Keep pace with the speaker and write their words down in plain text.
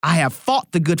I have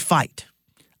fought the good fight.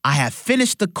 I have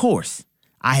finished the course.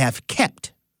 I have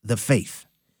kept the faith.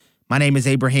 My name is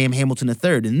Abraham Hamilton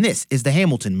III, and this is the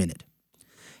Hamilton Minute.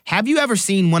 Have you ever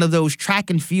seen one of those track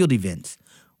and field events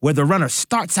where the runner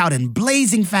starts out in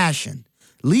blazing fashion,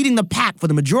 leading the pack for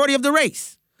the majority of the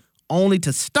race, only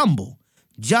to stumble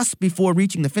just before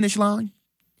reaching the finish line?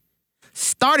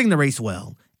 Starting the race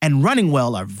well and running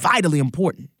well are vitally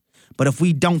important, but if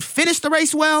we don't finish the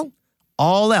race well,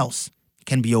 all else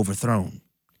can be overthrown.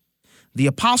 The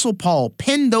Apostle Paul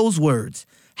penned those words,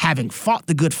 having fought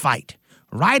the good fight,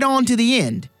 right on to the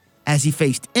end as he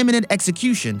faced imminent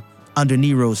execution under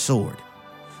Nero's sword.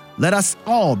 Let us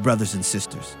all, brothers and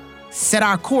sisters, set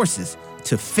our courses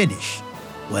to finish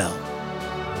well.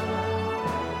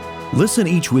 Listen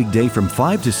each weekday from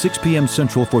 5 to 6 p.m.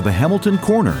 Central for the Hamilton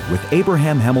Corner with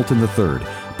Abraham Hamilton III,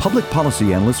 Public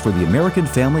Policy Analyst for the American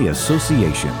Family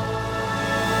Association.